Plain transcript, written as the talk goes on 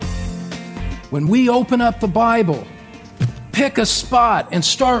When we open up the Bible, pick a spot and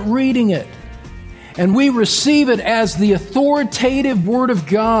start reading it, and we receive it as the authoritative Word of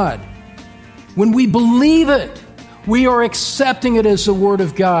God, when we believe it, we are accepting it as the Word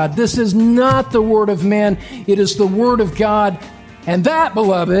of God. This is not the word of man. It is the Word of God. And that,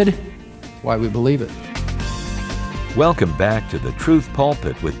 beloved, is why we believe it. Welcome back to the Truth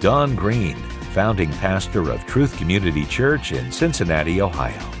Pulpit with Don Green, founding pastor of Truth Community Church in Cincinnati,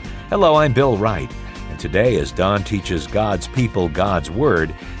 Ohio. Hello, I'm Bill Wright. And today, as Don teaches God's people God's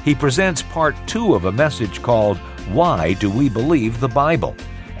Word, he presents part 2 of a message called, Why Do We Believe the Bible?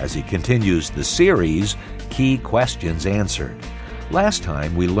 As he continues the series, Key Questions Answered. Last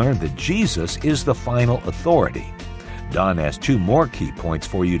time, we learned that Jesus is the final authority. Don has 2 more key points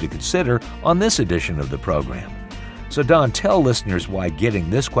for you to consider on this edition of the program. So Don, tell listeners why getting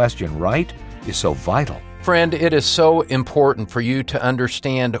this question right is so vital. Friend, it is so important for you to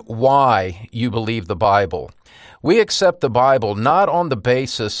understand why you believe the Bible. We accept the Bible not on the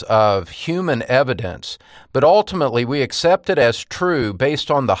basis of human evidence, but ultimately we accept it as true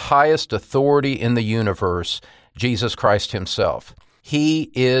based on the highest authority in the universe, Jesus Christ Himself. He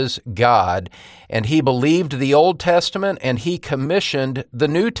is God, and He believed the Old Testament, and He commissioned the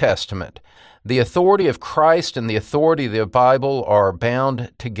New Testament. The authority of Christ and the authority of the Bible are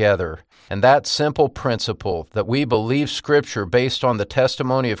bound together. And that simple principle that we believe Scripture based on the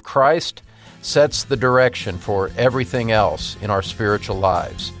testimony of Christ sets the direction for everything else in our spiritual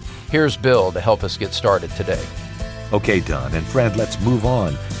lives. Here's Bill to help us get started today. Okay, Don, and friend, let's move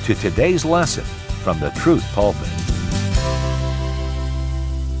on to today's lesson from the Truth Pulpit.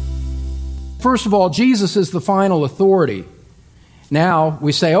 First of all, Jesus is the final authority. Now,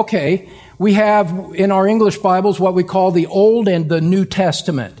 we say, okay, we have in our English Bibles what we call the Old and the New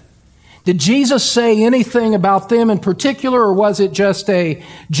Testament. Did Jesus say anything about them in particular, or was it just a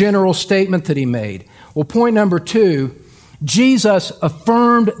general statement that He made? Well, point number 2, Jesus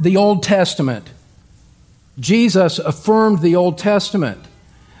affirmed the Old Testament. Jesus affirmed the Old Testament.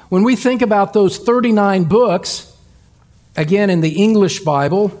 When we think about those 39 books, again in the English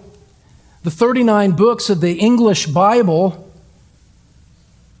Bible, the 39 books of the English Bible,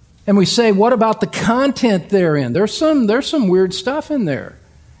 and we say, what about the content therein? There's some weird stuff in there.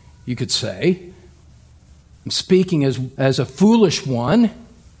 You could say, I'm speaking as a foolish one,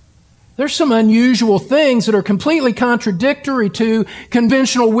 there's some unusual things that are completely contradictory to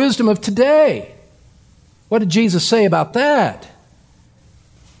conventional wisdom of today. What did Jesus say about that?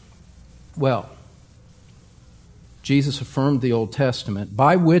 Well, Jesus affirmed the Old Testament,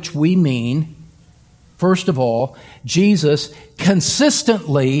 by which we mean, first of all, Jesus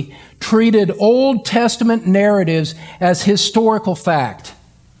consistently treated Old Testament narratives as historical fact.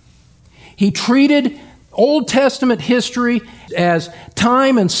 He treated Old Testament history as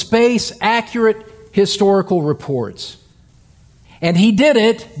time and space accurate historical reports. And He did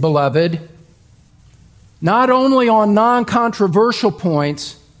it, beloved, not only on non-controversial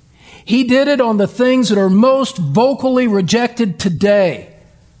points, He did it on the things that are most vocally rejected today.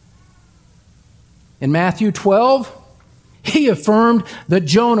 In Matthew 12, He affirmed that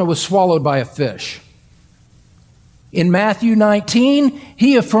Jonah was swallowed by a fish. In Matthew 19,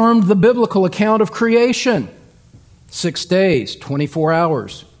 He affirmed the biblical account of creation. 6 days, 24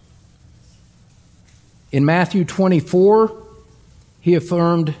 hours. In Matthew 24, He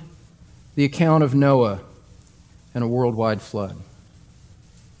affirmed the account of Noah and a worldwide flood.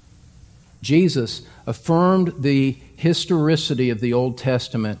 Jesus affirmed the historicity of the Old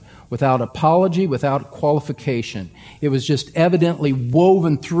Testament without apology, without qualification. It was just evidently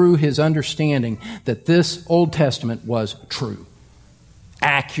woven through His understanding that this Old Testament was true,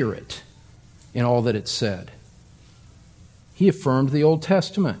 accurate in all that it said. He affirmed the Old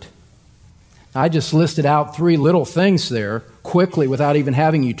Testament. I just listed out 3 little things there quickly without even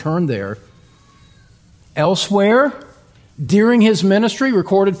having you turn there. Elsewhere, during His ministry,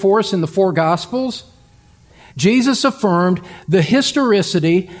 recorded for us in the 4 Gospels, Jesus affirmed the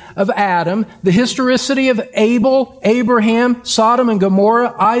historicity of Adam, the historicity of Abel, Abraham, Sodom and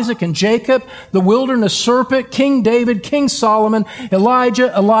Gomorrah, Isaac and Jacob, the wilderness serpent, King David, King Solomon,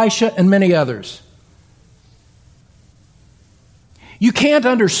 Elijah, Elisha, and many others. You can't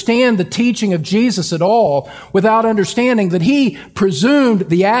understand the teaching of Jesus at all without understanding that He presumed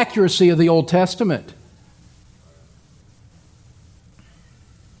the accuracy of the Old Testament.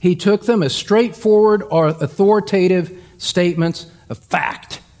 He took them as straightforward or authoritative statements of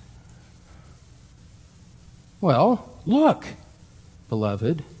fact. Well, look,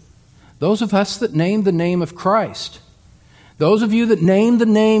 beloved, those of us that name the name of Christ, those of you that name the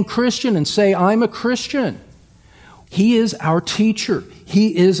name Christian and say, I'm a Christian, He is our teacher.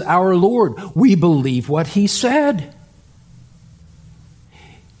 He is our Lord. We believe what He said.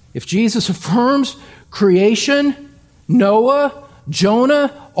 If Jesus affirms creation, Noah,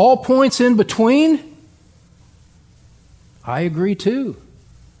 Jonah, all points in between, I agree too.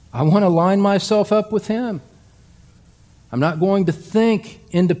 I want to line myself up with Him. I'm not going to think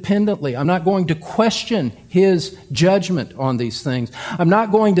independently. I'm not going to question His judgment on these things. I'm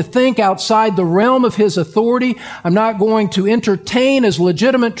not going to think outside the realm of His authority. I'm not going to entertain as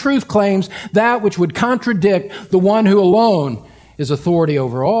legitimate truth claims that which would contradict the one who alone is authority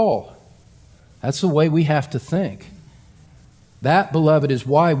over all. That's the way we have to think. That, beloved, is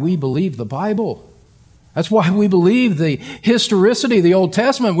why we believe the Bible. That's why we believe the historicity of the Old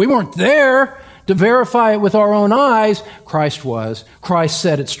Testament. We weren't there to verify it with our own eyes. Christ was. Christ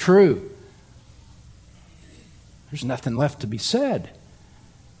said it's true. There's nothing left to be said.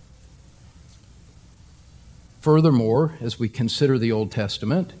 Furthermore, as we consider the Old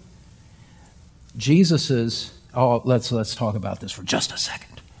Testament, Jesus's... Oh, let's talk about this for just a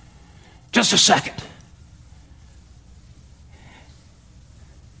second. Just a second.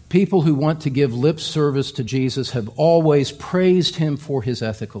 People who want to give lip service to Jesus have always praised Him for His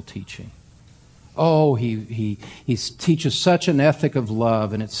ethical teaching. Oh, he teaches such an ethic of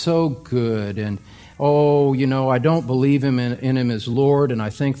love, and it's so good. And, I don't believe in Him as Lord, and I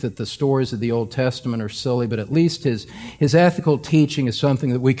think that the stories of the Old Testament are silly, but at least His ethical teaching is something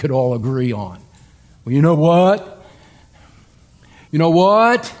that we could all agree on. Well, you know what?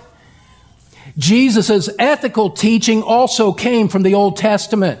 Jesus' ethical teaching also came from the Old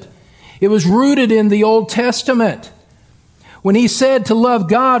Testament. It was rooted in the Old Testament. When He said to love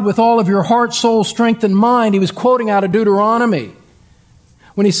God with all of your heart, soul, strength, and mind, He was quoting out of Deuteronomy.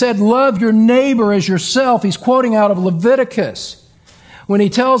 When He said love your neighbor as yourself, He's quoting out of Leviticus. When He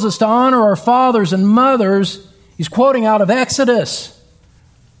tells us to honor our fathers and mothers, He's quoting out of Exodus.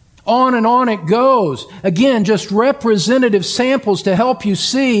 On and on it goes. Again, just representative samples to help you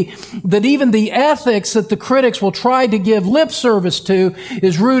see that even the ethics that the critics will try to give lip service to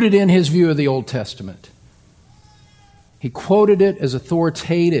is rooted in His view of the Old Testament. He quoted it as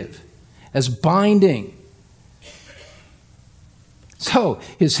authoritative, as binding. So,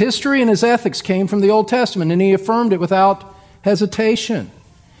 His history and His ethics came from the Old Testament, and He affirmed it without hesitation.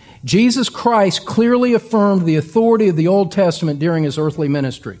 Jesus Christ clearly affirmed the authority of the Old Testament during His earthly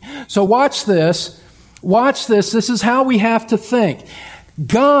ministry. So watch this. Watch this. This is how we have to think.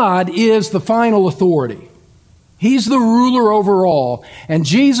 God is the final authority. He's the ruler over all. And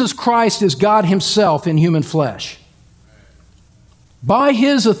Jesus Christ is God Himself in human flesh. By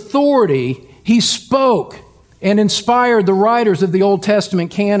His authority, He spoke and inspired the writers of the Old Testament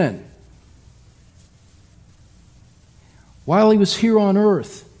canon. While He was here on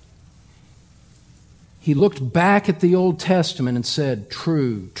earth, He looked back at the Old Testament and said,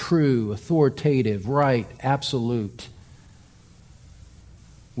 true, authoritative, right, absolute.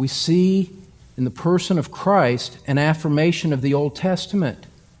 We see in the person of Christ an affirmation of the Old Testament.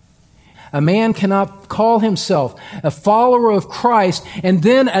 A man cannot call himself a follower of Christ and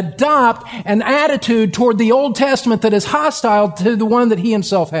then adopt an attitude toward the Old Testament that is hostile to the one that he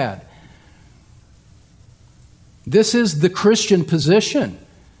himself had. This is the Christian position.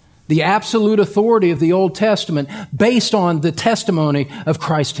 The absolute authority of the Old Testament based on the testimony of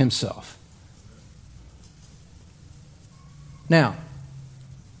Christ Himself. Now,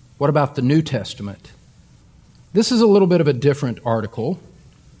 what about the New Testament? This is a little bit of a different article.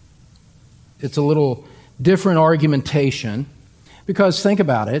 It's a little different argumentation because think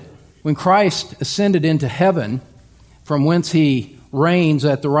about it. When Christ ascended into heaven, from whence He reigns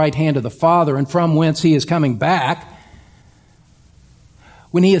at the right hand of the Father and from whence He is coming back,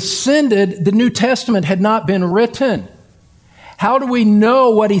 when He ascended, the New Testament had not been written. How do we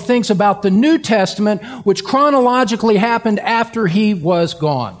know what He thinks about the New Testament, which chronologically happened after He was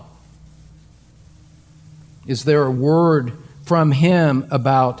gone? Is there a word from Him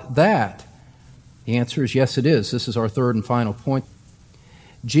about that? The answer is yes, it is. This is our third and final point.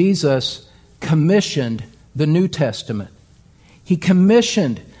 Jesus commissioned the New Testament. He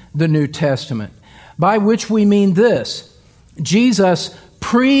commissioned the New Testament, by which we mean this. Jesus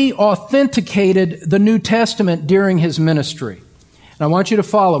pre-authenticated the New Testament during His ministry. And I want you to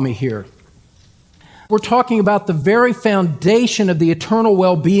follow me here. We're talking about the very foundation of the eternal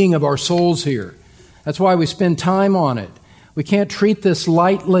well-being of our souls here. That's why we spend time on it. We can't treat this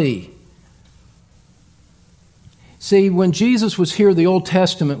lightly. See, when Jesus was here, the Old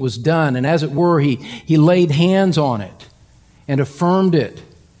Testament was done, and as it were, He laid hands on it and affirmed it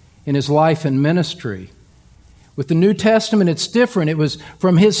in His life and ministry. With the New Testament, it's different. It was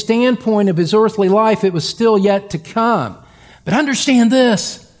from his standpoint of his earthly life, it was still yet to come. But understand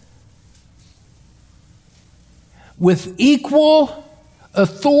this. With equal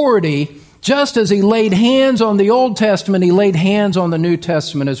authority, just as he laid hands on the Old Testament, he laid hands on the New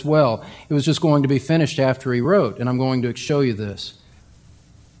Testament as well. It was just going to be finished after he wrote, and I'm going to show you this.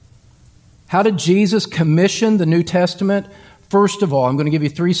 How did Jesus commission the New Testament? First of all, I'm going to give you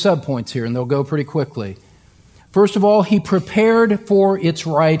 3 subpoints here, and they'll go pretty quickly. First of all, he prepared for its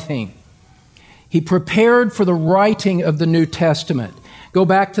writing. He prepared for the writing of the New Testament. Go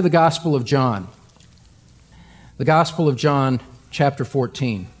back to the Gospel of John. The Gospel of John, chapter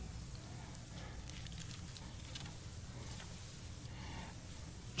 14.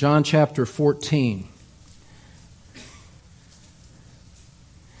 John chapter 14.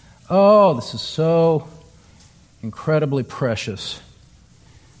 Oh, this is so incredibly precious.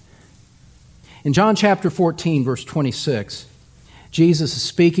 In John chapter 14, verse 26, Jesus is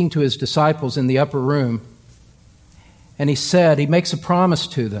speaking to his disciples in the upper room, and he makes a promise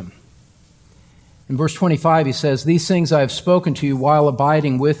to them. In verse 25, he says, "These things I have spoken to you while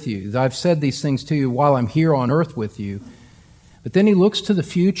abiding with you. I've said these things to you while I'm here on earth with you." But then he looks to the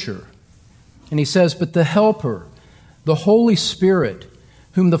future, and he says, "But the Helper, the Holy Spirit,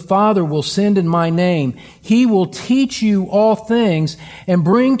 whom the Father will send in my name, he will teach you all things and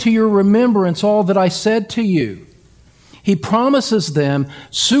bring to your remembrance all that I said to you." He promises them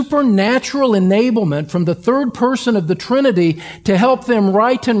supernatural enablement from the third person of the Trinity to help them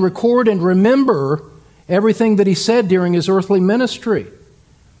write and record and remember everything that he said during his earthly ministry.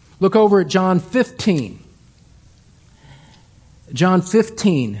 Look over at John 15. John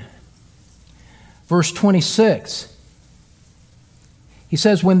 15, verse 26. He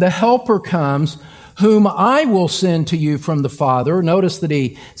says, "When the Helper comes, whom I will send to you from the Father." Notice that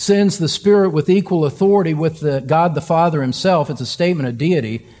he sends the Spirit with equal authority with God the Father himself. It's a statement of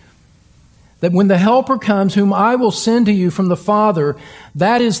deity. That when the Helper comes, whom I will send to you from the Father,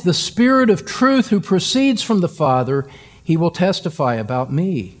 that is the Spirit of truth who proceeds from the Father, he will testify about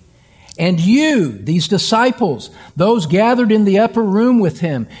me. And you, these disciples, those gathered in the upper room with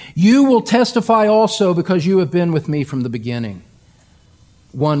him, you will testify also because you have been with me from the beginning.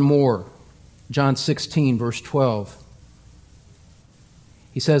 One more, John 16, verse 12.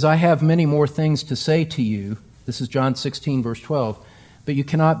 He says, "I have many more things to say to you." This is John 16, verse 12. "But you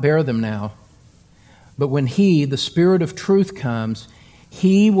cannot bear them now. But when he, the Spirit of truth, comes,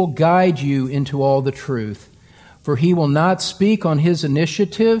 he will guide you into all the truth. For he will not speak on his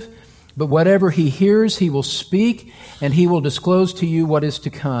initiative, but whatever he hears, he will speak, and he will disclose to you what is to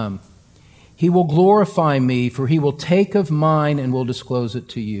come. He will glorify me, for he will take of mine and will disclose it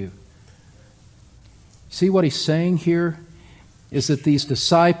to you." See what he's saying here is that these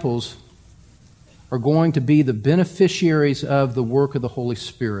disciples are going to be the beneficiaries of the work of the Holy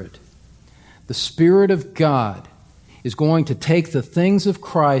Spirit. The Spirit of God is going to take the things of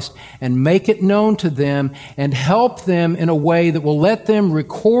Christ and make it known to them and help them in a way that will let them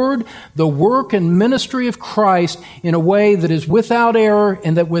record the work and ministry of Christ in a way that is without error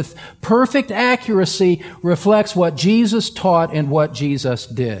and that with perfect accuracy reflects what Jesus taught and what Jesus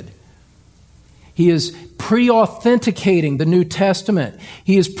did. He is pre-authenticating the New Testament.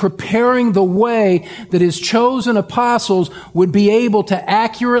 He is preparing the way that his chosen apostles would be able to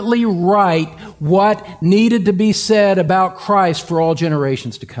accurately write what needed to be said about Christ for all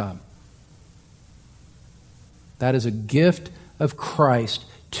generations to come. That is a gift of Christ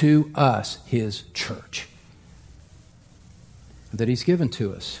to us, his church, that he's given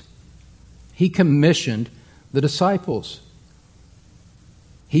to us. He commissioned the disciples.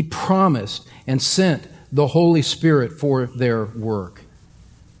 He promised and sent the Holy Spirit for their work.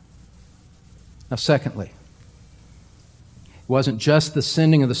 Now, secondly, it wasn't just the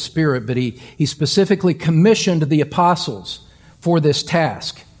sending of the Spirit, but he specifically commissioned the apostles for this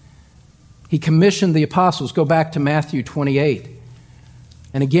task. He commissioned the apostles. Go back to Matthew 28.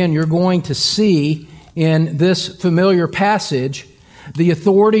 And again, you're going to see in this familiar passage the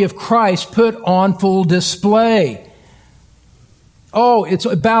authority of Christ put on full display. Oh, it's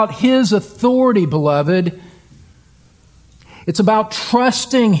about his authority, beloved. It's about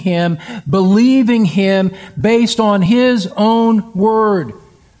trusting him, believing him based on his own word.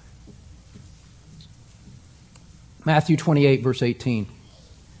 Matthew 28, verse 18.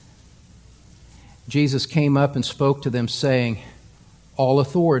 Jesus came up and spoke to them, saying, "All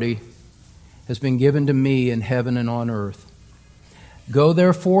authority has been given to me in heaven and on earth. Go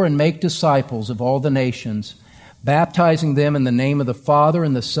therefore and make disciples of all the nations, baptizing them in the name of the Father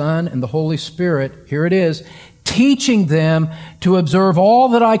and the Son and the Holy Spirit. Here it is, teaching them to observe all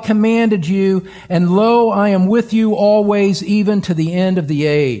that I commanded you, and lo, I am with you always, even to the end of the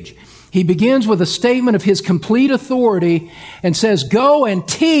age. He begins with a statement of his complete authority and says, go and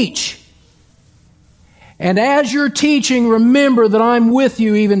teach. And as you're teaching, remember that I'm with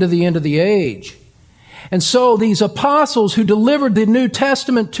you even to the end of the age. And so these apostles who delivered the New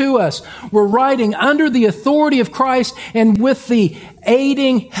Testament to us were writing under the authority of Christ and with the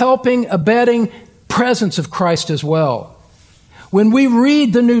aiding, helping, abetting presence of Christ as well. When we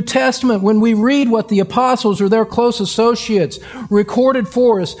read the New Testament, when we read what the apostles or their close associates recorded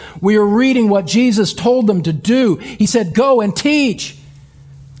for us, we are reading what Jesus told them to do. He said, go and teach.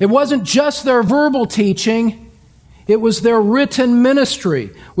 It wasn't just their verbal teaching, it was their written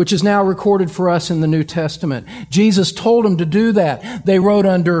ministry, which is now recorded for us in the New Testament. Jesus told them to do that. They wrote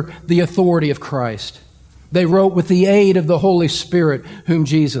under the authority of Christ. They wrote with the aid of the Holy Spirit, whom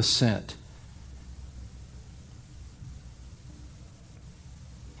Jesus sent.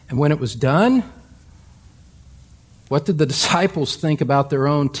 And when it was done, what did the disciples think about their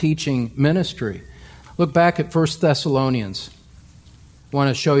own teaching ministry? Look back at 1 Thessalonians. I want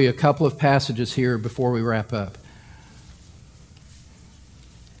to show you a couple of passages here before we wrap up.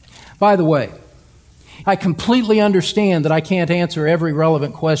 By the way, I completely understand that I can't answer every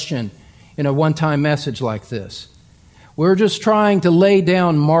relevant question in a one-time message like this. We're just trying to lay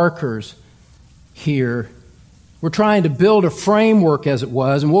down markers here. We're trying to build a framework, as it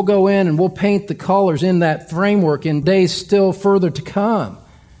was, and we'll go in and we'll paint the colors in that framework in days still further to come.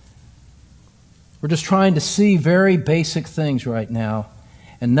 We're just trying to see very basic things right now.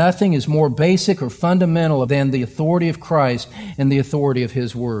 And nothing is more basic or fundamental than the authority of Christ and the authority of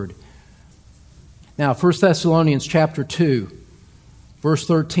His Word. Now, 1 Thessalonians chapter 2, verse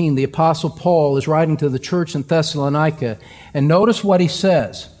 13, the Apostle Paul is writing to the church in Thessalonica, and notice what he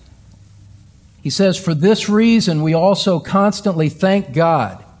says. He says, for this reason we also constantly thank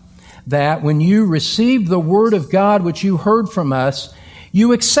God that when you received the Word of God which you heard from us,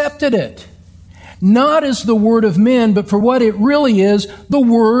 you accepted it. Not as the word of men, but for what it really is, the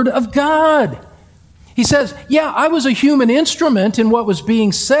Word of God. He says, yeah, I was a human instrument in what was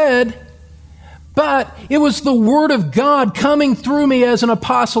being said, but it was the Word of God coming through me as an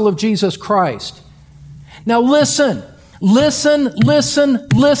apostle of Jesus Christ. Now listen.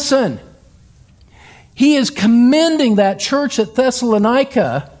 He is commending that church at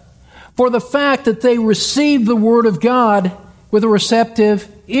Thessalonica for the fact that they received the Word of God with a receptive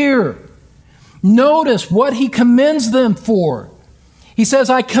ear. Notice what he commends them for. He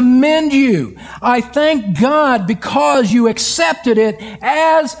says, I commend you. I thank God because you accepted it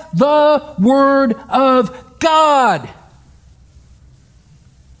as the Word of God.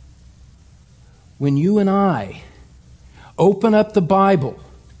 When you and I open up the Bible,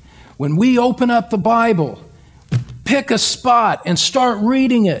 when we open up the Bible, pick a spot and start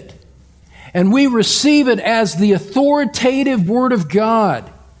reading it, and we receive it as the authoritative Word of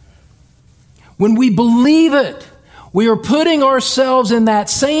God, when we believe it, we are putting ourselves in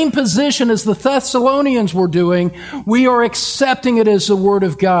that same position as the Thessalonians were doing. We are accepting it as the Word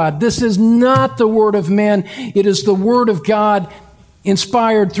of God. This is not the word of men. It is the Word of God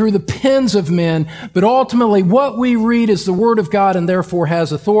inspired through the pens of men. But ultimately, what we read is the Word of God and therefore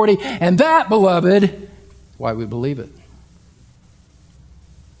has authority. And that, beloved, why we believe it.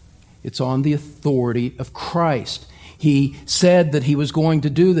 It's on the authority of Christ. He said that He was going to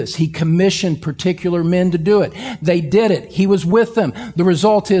do this. He commissioned particular men to do it. They did it. He was with them. The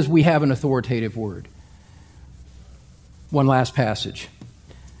result is we have an authoritative Word. One last passage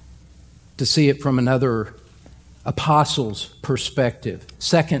to see it from another apostle's perspective.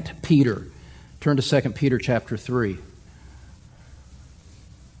 2 Peter. Turn to 2 Peter chapter 3.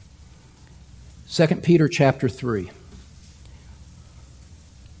 2 Peter chapter 3.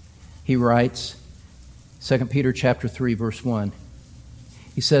 He writes, 2 Peter chapter 3, verse 1.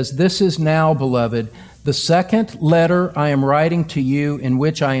 He says, this is now, beloved, the second letter I am writing to you, in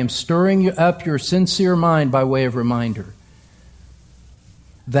which I am stirring up your sincere mind by way of reminder,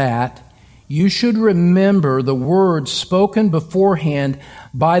 that you should remember the words spoken beforehand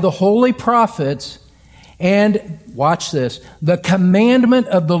by the holy prophets, and, watch this, the commandment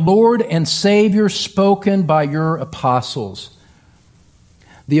of the Lord and Savior spoken by your apostles.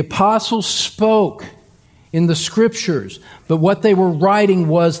 The apostles spoke in the Scriptures, but what they were writing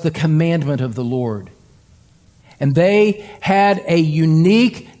was the commandment of the Lord. And they had a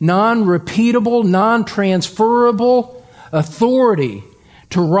unique, non-repeatable, non-transferable authority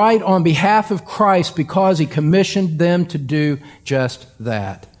to write on behalf of Christ because He commissioned them to do just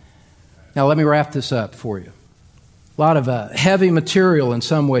that. Now let me wrap this up for you. A lot of heavy material in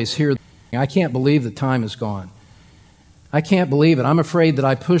some ways here. I can't believe the time is gone. I can't believe it. I'm afraid that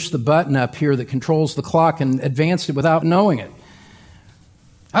I pushed the button up here that controls the clock and advanced it without knowing it.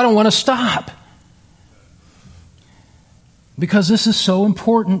 I don't want to stop. Because this is so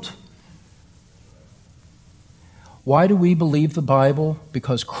important. Why do we believe the Bible?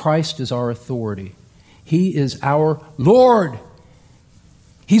 Because Christ is our authority. He is our Lord.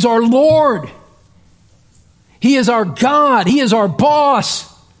 He's our Lord. He is our God. He is our boss.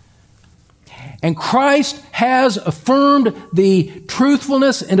 And Christ has affirmed the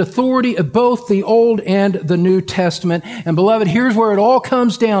truthfulness and authority of both the Old and the New Testament. And beloved, here's where it all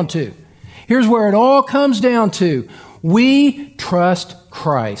comes down to. Here's where it all comes down to. We trust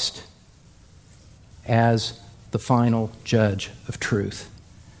Christ as the final judge of truth,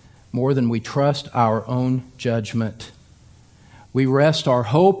 more than we trust our own judgment. We rest our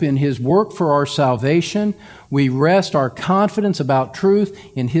hope in His work for our salvation. We rest our confidence about truth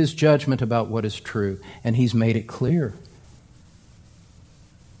in His judgment about what is true. And He's made it clear.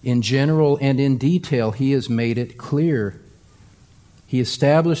 In general and in detail, He has made it clear. He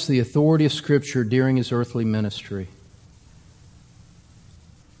established the authority of Scripture during His earthly ministry.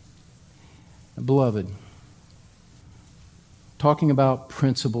 Beloved, talking about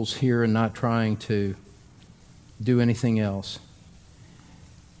principles here and not trying to do anything else.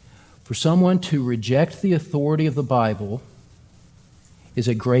 For someone to reject the authority of the Bible is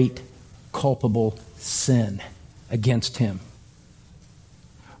a great culpable sin against Him.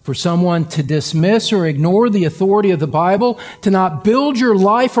 For someone to dismiss or ignore the authority of the Bible, to not build your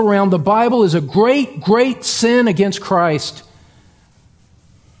life around the Bible is a great, great sin against Christ.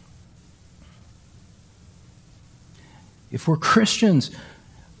 If we're Christians,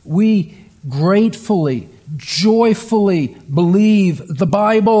 we gratefully, joyfully believe the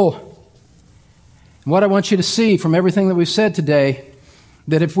Bible. And what I want you to see from everything that we've said today,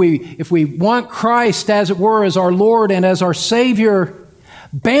 that if we want Christ, as it were, as our Lord and as our Savior,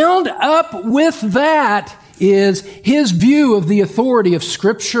 bound up with that is His view of the authority of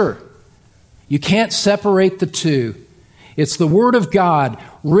Scripture. You can't separate the two. It's the Word of God,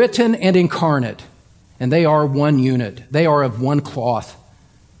 written and incarnate. And they are one unit. They are of one cloth.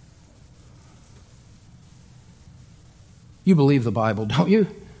 You believe the Bible, don't you?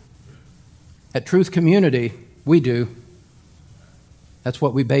 At Truth Community, we do. That's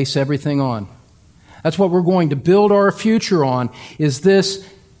what we base everything on. That's what we're going to build our future on, is this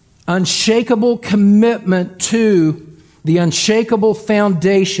unshakable commitment to the unshakable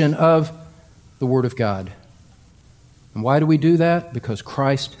foundation of the Word of God. And why do we do that? Because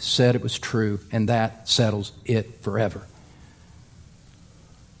Christ said it was true, and that settles it forever.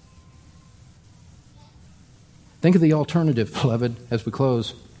 Think of the alternative, beloved, as we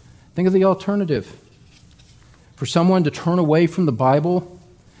close. Think of the alternative. For someone to turn away from the Bible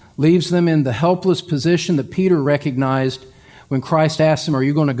leaves them in the helpless position that Peter recognized when Christ asked him, "Are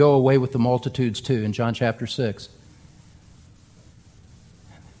you going to go away with the multitudes too?" in John chapter 6.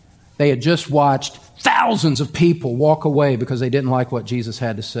 They had just watched thousands of people walk away because they didn't like what Jesus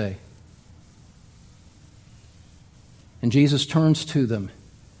had to say. And Jesus turns to them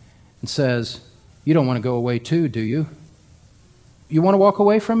and says, "You don't want to go away too, do you? You want to walk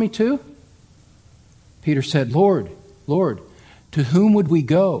away from me too?" Peter said, Lord, to whom would we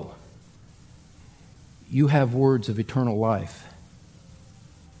go? You have words of eternal life.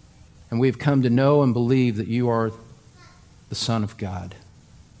 And we've come to know and believe that you are the Son of God.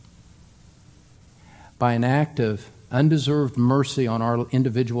 By an act of undeserved mercy on our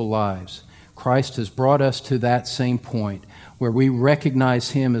individual lives, Christ has brought us to that same point where we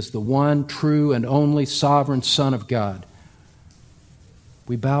recognize Him as the one true and only sovereign Son of God.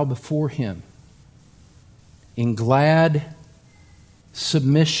 We bow before Him in glad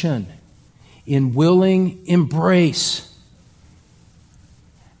submission, in willing embrace,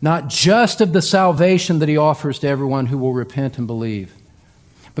 not just of the salvation that He offers to everyone who will repent and believe,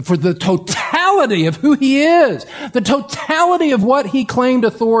 but for the totality of who He is, the totality of what He claimed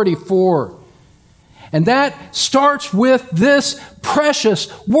authority for. And that starts with this precious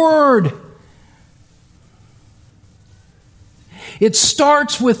Word. It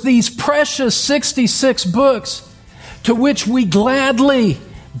starts with these precious 66 books to which we gladly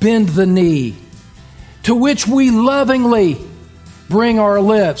bend the knee, to which we lovingly bring our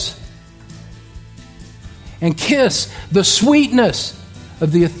lips and kiss the sweetness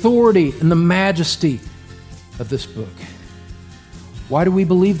of the authority and the majesty of this book. Why do we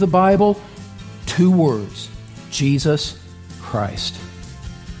believe the Bible? 2 words: Jesus Christ.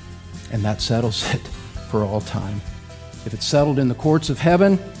 And that settles it for all time. If it's settled in the courts of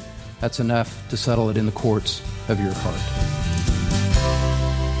heaven, That's enough to settle it in the courts of your heart.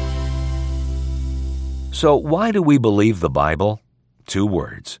 So why do we believe the Bible? 2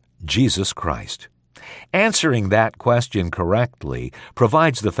 words: Jesus Christ. Answering that question correctly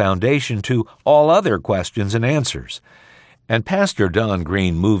provides the foundation to all other questions and answers. And Pastor Don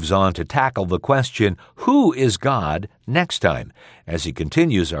Green moves on to tackle the question, who is God, next time, as he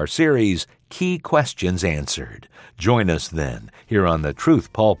continues our series, Key Questions Answered. Join us then, here on the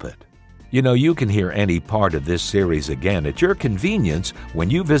Truth Pulpit. You know, you can hear any part of this series again at your convenience when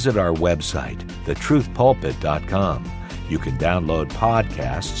you visit our website, thetruthpulpit.com. You can download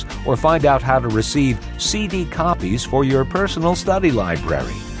podcasts or find out how to receive CD copies for your personal study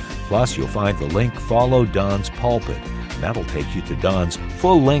library. Plus, you'll find the link Follow Don's Pulpit. That'll take you to Don's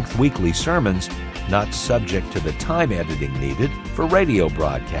full-length weekly sermons, not subject to the time editing needed for radio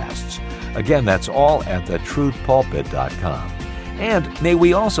broadcasts. Again, that's all at thetruthpulpit.com. And may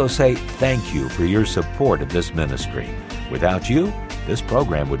we also say thank you for your support of this ministry. Without you, this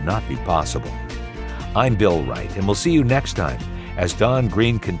program would not be possible. I'm Bill Wright, and we'll see you next time as Don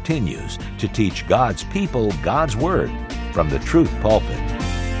Green continues to teach God's people God's Word from the Truth Pulpit.